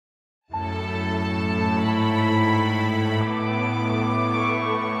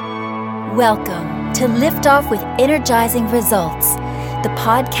Welcome to Lift Off with Energizing Results, the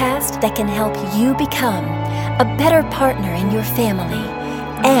podcast that can help you become a better partner in your family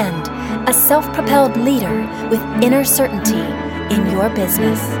and a self-propelled leader with inner certainty in your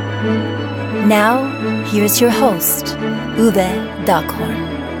business. Now, here's your host, Uwe Daghorn.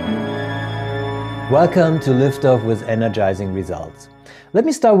 Welcome to Lift Off with Energizing Results. Let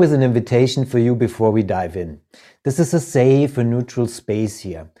me start with an invitation for you before we dive in. This is a safe and neutral space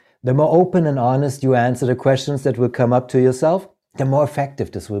here. The more open and honest you answer the questions that will come up to yourself, the more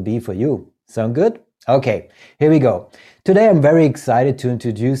effective this will be for you. Sound good? Okay, here we go. Today I'm very excited to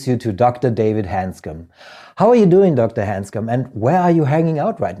introduce you to Dr. David Hanscom. How are you doing, Dr. Hanscom, and where are you hanging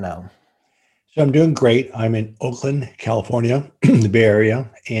out right now? So I'm doing great. I'm in Oakland, California, the Bay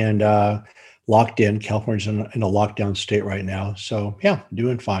Area, and locked in. California's in a lockdown state right now. So yeah,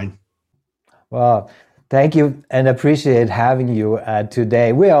 doing fine. Well, thank you and appreciate having you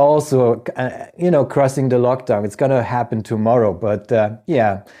today. We are also, crossing the lockdown. It's going to happen tomorrow, but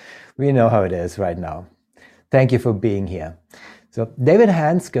we know how it is right now. Thank you for being here. So David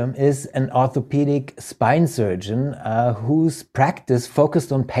Hanscom is an orthopedic spine surgeon whose practice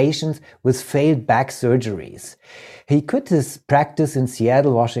focused on patients with failed back surgeries. He quit his practice in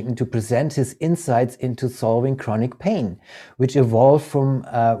Seattle, Washington to present his insights into solving chronic pain, which evolved from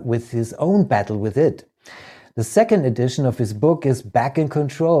with his own battle with it. The second edition of his book is Back in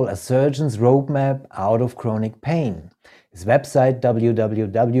Control, a surgeon's roadmap out of chronic pain. His website,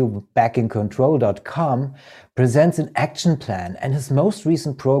 www.backincontrol.com, presents an action plan, and his most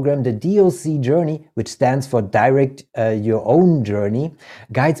recent program, the DOC Journey, which stands for Direct Your Own Journey,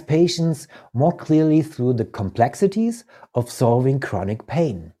 guides patients more clearly through the complexities of solving chronic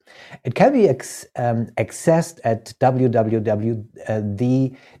pain. It can be accessed at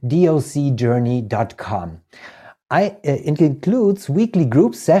www.thedocjourney.com. It includes weekly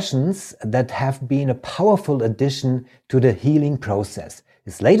group sessions that have been a powerful addition to the healing process.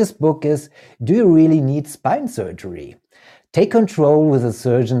 His latest book is Do You Really Need Spine Surgery? Take Control with a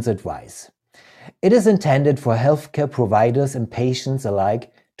Surgeon's Advice. It is intended for healthcare providers and patients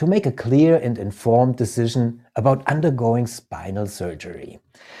alike to make a clear and informed decision about undergoing spinal surgery.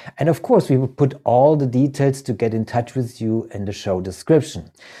 And of course, we will put all the details to get in touch with you in the show description.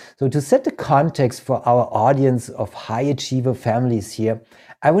 So to set the context for our audience of high achiever families here,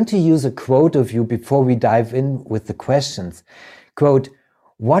 I want to use a quote of you before we dive in with the questions. Quote,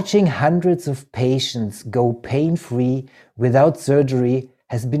 "Watching hundreds of patients go pain-free without surgery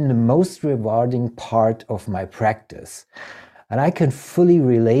has been the most rewarding part of my practice." And I can fully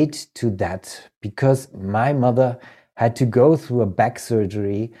relate to that because my mother had to go through a back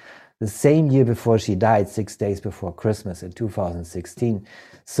surgery the same year before she died, 6 days before Christmas in 2016.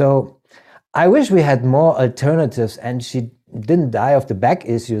 So I wish we had more alternatives, and she didn't die of the back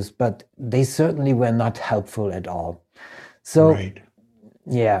issues, but they certainly were not helpful at all. So, right.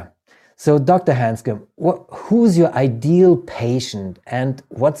 Yeah. So Dr. Hanscom, who's your ideal patient and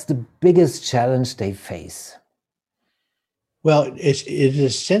what's the biggest challenge they face? Well, it is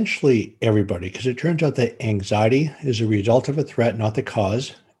essentially everybody, because it turns out that anxiety is a result of a threat, not the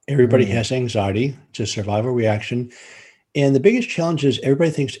cause. Everybody has anxiety. It's a survival reaction. And the biggest challenge is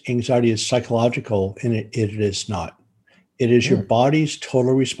everybody thinks anxiety is psychological, and it is not. It is your body's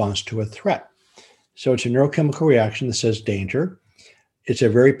total response to a threat. So it's a neurochemical reaction that says danger. It's a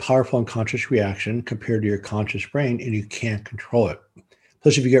very powerful unconscious reaction compared to your conscious brain, and you can't control it.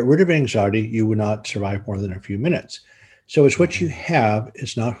 Plus, if you get rid of anxiety, you would not survive more than a few minutes. So it's what you have,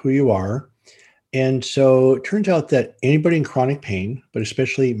 it's not who you are. And so it turns out that anybody in chronic pain, but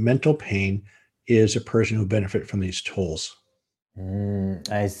especially mental pain, is a person who benefit from these tools.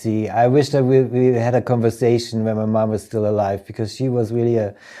 I see. I wish that we had a conversation when my mom was still alive, because she was really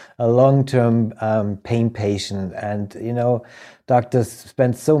a long-term pain patient. And, doctors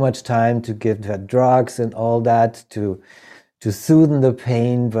spent so much time to give her drugs and all that to soothe the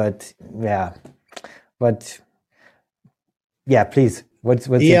pain. But please. What's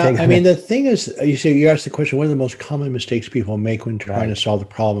your take? I mean, the thing is, you asked the question, what are the most common mistakes people make when trying to solve the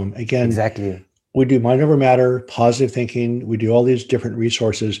problem? Again, exactly. We do mind over matter, positive thinking. We do all these different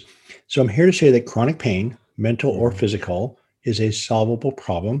resources. So I'm here to say that chronic pain, mental or physical, is a solvable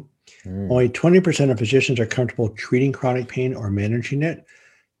problem. Only 20% of physicians are comfortable treating chronic pain or managing it.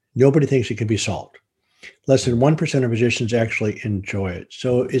 Nobody thinks it can be solved. Less than 1% of physicians actually enjoy it.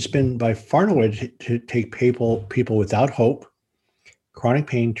 So it's been by far and away to take people without hope, chronic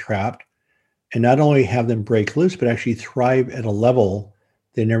pain, trapped, and not only have them break loose, but actually thrive at a level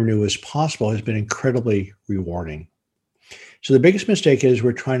they never knew was possible, has been incredibly rewarding. So the biggest mistake is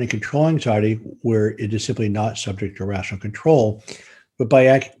we're trying to control anxiety where it is simply not subject to rational control. But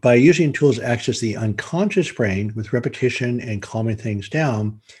by using tools to access the unconscious brain with repetition and calming things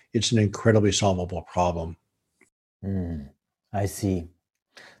down, it's an incredibly solvable problem. I see.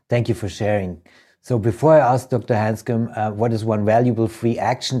 Thank you for sharing. So before I ask Dr. Hanscom, what is one valuable free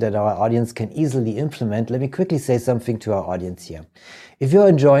action that our audience can easily implement, let me quickly say something to our audience here. If you're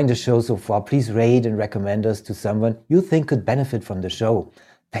enjoying the show so far, please rate and recommend us to someone you think could benefit from the show.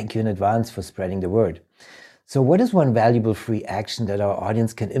 Thank you in advance for spreading the word. So what is one valuable free action that our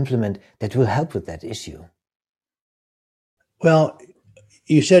audience can implement that will help with that issue? Well,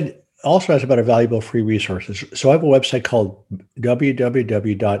 you said also asked about a valuable free resources. So I have a website called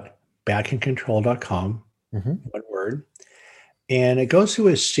www.backandcontrol.com, one word, and it goes through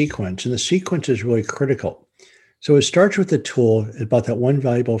a sequence, and the sequence is really critical. So it starts with the tool about that one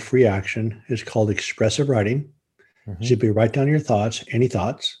valuable free action. It's called expressive writing. Simply write down your thoughts, any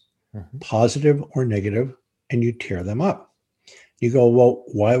thoughts, positive or negative, and you tear them up. You go, well,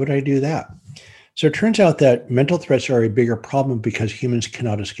 why would I do that? So it turns out that mental threats are a bigger problem because humans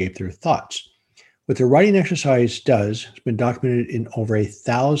cannot escape their thoughts. What the writing exercise does, it's been documented in over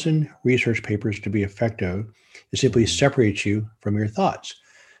 1,000 research papers to be effective, it simply separates you from your thoughts.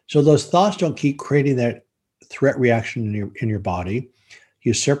 So those thoughts don't keep creating that threat reaction in your body.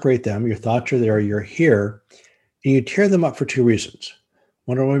 You separate them, your thoughts are there, you're here, and you tear them up for two reasons.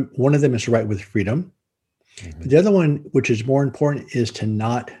 One of them is to write with freedom. But the other one, which is more important, is to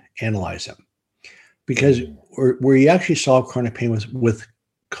not analyze them. Because where you actually solve chronic pain with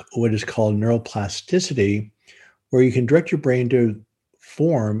what is called neuroplasticity, where you can direct your brain to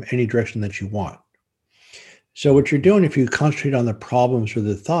form any direction that you want. So what you're doing, if you concentrate on the problems or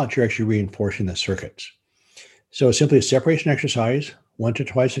the thoughts, you're actually reinforcing the circuits. So simply a separation exercise, 1 to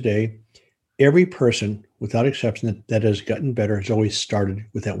twice a day. Every person, without exception, that has gotten better has always started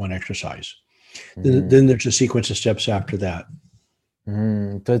with that one exercise. Then there's a sequence of steps after that.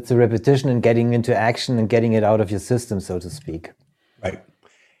 So it's a repetition and getting into action and getting it out of your system, so to speak. Right.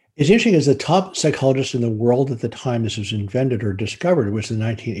 It's interesting, as the top psychologist in the world at the time this was invented or discovered, it was the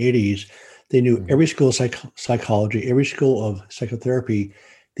 1980s. They knew every school of psychology, every school of psychotherapy.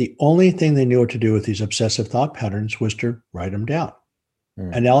 The only thing they knew what to do with these obsessive thought patterns was to write them down.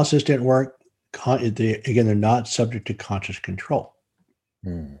 Analysis didn't work. They're not subject to conscious control.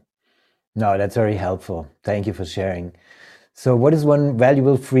 No, that's very helpful. Thank you for sharing. So what is one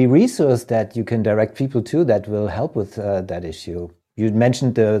valuable free resource that you can direct people to that will help with that issue? You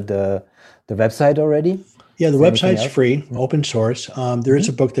mentioned the website already? Yeah, the website's free, open source. There is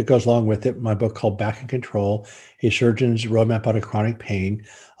a book that goes along with it, my book called Back in Control, A Surgeon's Roadmap Out of Chronic Pain.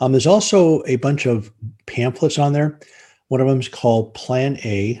 There's also a bunch of pamphlets on there. One of them is called Plan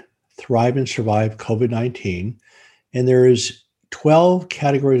A, Thrive and Survive COVID-19. And there is 12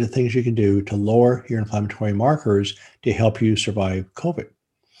 categories of things you can do to lower your inflammatory markers to help you survive COVID.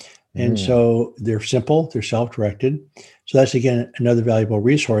 And so they're simple, they're self-directed. So that's, again, another valuable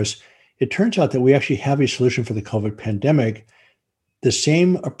resource. It turns out that we actually have a solution for the COVID pandemic. The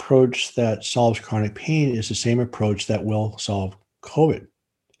same approach that solves chronic pain is the same approach that will solve COVID.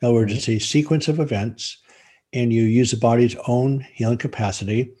 In other words, it's a sequence of events, and you use the body's own healing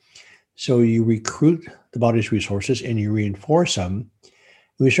capacity. So you recruit the body's resources and you reinforce them.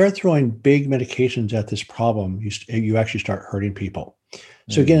 When you start throwing big medications at this problem, you actually start hurting people.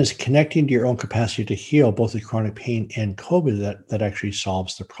 So again, it's connecting to your own capacity to heal both the chronic pain and COVID that actually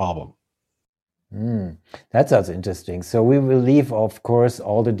solves the problem. That sounds interesting. So we will leave, of course,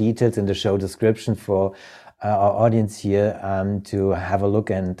 all the details in the show description for our audience here to have a look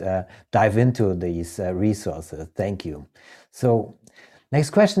and dive into these resources. Thank you. So next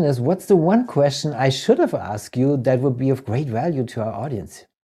question is, what's the one question I should have asked you that would be of great value to our audience?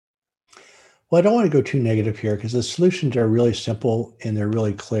 Well, I don't want to go too negative here because the solutions are really simple and they're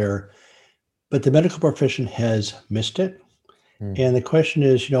really clear, but the medical profession has missed it. And the question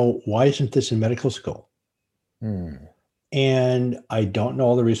is, why isn't this in medical school? And I don't know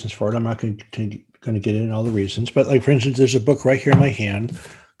all the reasons for it. I'm not going to get into all the reasons, but like, for instance, there's a book right here in my hand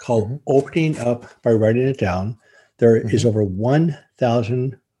called Opening Up by Writing It Down. There is over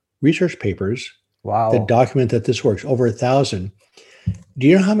 1,000 research papers that document that this works, over 1,000. Do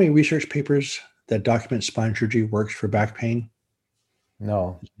you know how many research papers that document spine surgery works for back pain?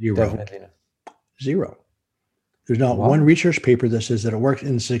 No, Zero. definitely not. Zero. There's not one research paper that says that it works,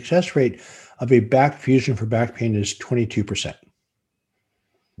 and the success rate of a back fusion for back pain is 22%.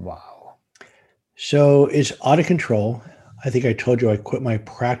 Wow. So it's out of control. I think I told you I quit my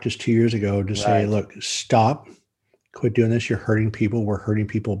practice 2 years ago to say, look, stop, quit doing this. You're hurting people. We're hurting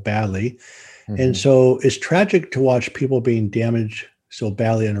people badly. And so it's tragic to watch people being damaged so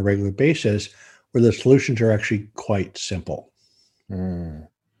badly on a regular basis where the solutions are actually quite simple.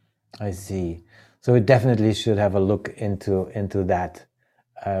 I see. So we definitely should have a look into that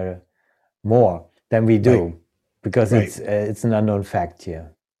more than we do, because it's an unknown fact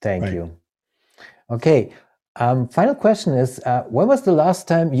here. Thank you. Okay. Final question is, when was the last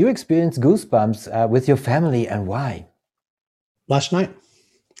time you experienced goosebumps with your family, and why? Last night.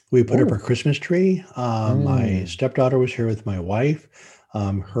 We put up our Christmas tree. My stepdaughter was here with my wife.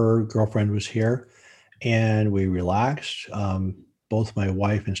 Her girlfriend was here, and we relaxed. Both my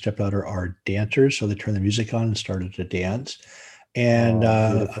wife and stepdaughter are dancers, so they turned the music on and started to dance. And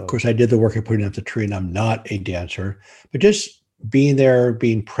of course, I did the work of putting up the tree, and I'm not a dancer, but just being there,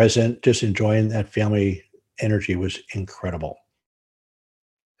 being present, just enjoying that family energy was incredible.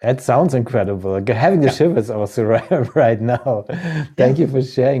 That sounds incredible. Having the shivers also right now. Thank you for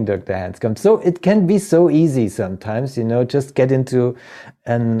sharing, Dr. Hanscom. So it can be so easy sometimes, just get into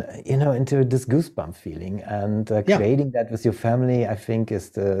this goosebump feeling, and creating that with your family, I think,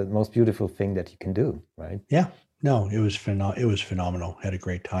 is the most beautiful thing that you can do, right? Yeah. No, it was phenomenal. Had a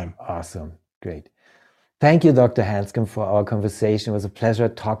great time. Awesome. Great. Thank you, Dr. Hanscom, for our conversation. It was a pleasure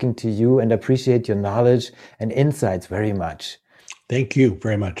talking to you, and appreciate your knowledge and insights very much. Thank you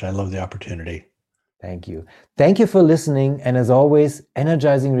very much. I love the opportunity. Thank you. Thank you for listening. And as always,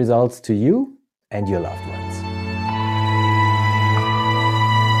 energizing results to you and your loved ones.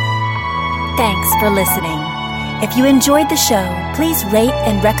 Thanks for listening. If you enjoyed the show, please rate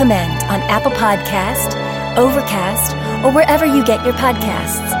and recommend on Apple Podcast, Overcast, or wherever you get your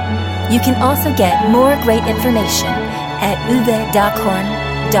podcasts. You can also get more great information at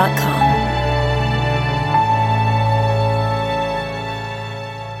uvedockhorn.com.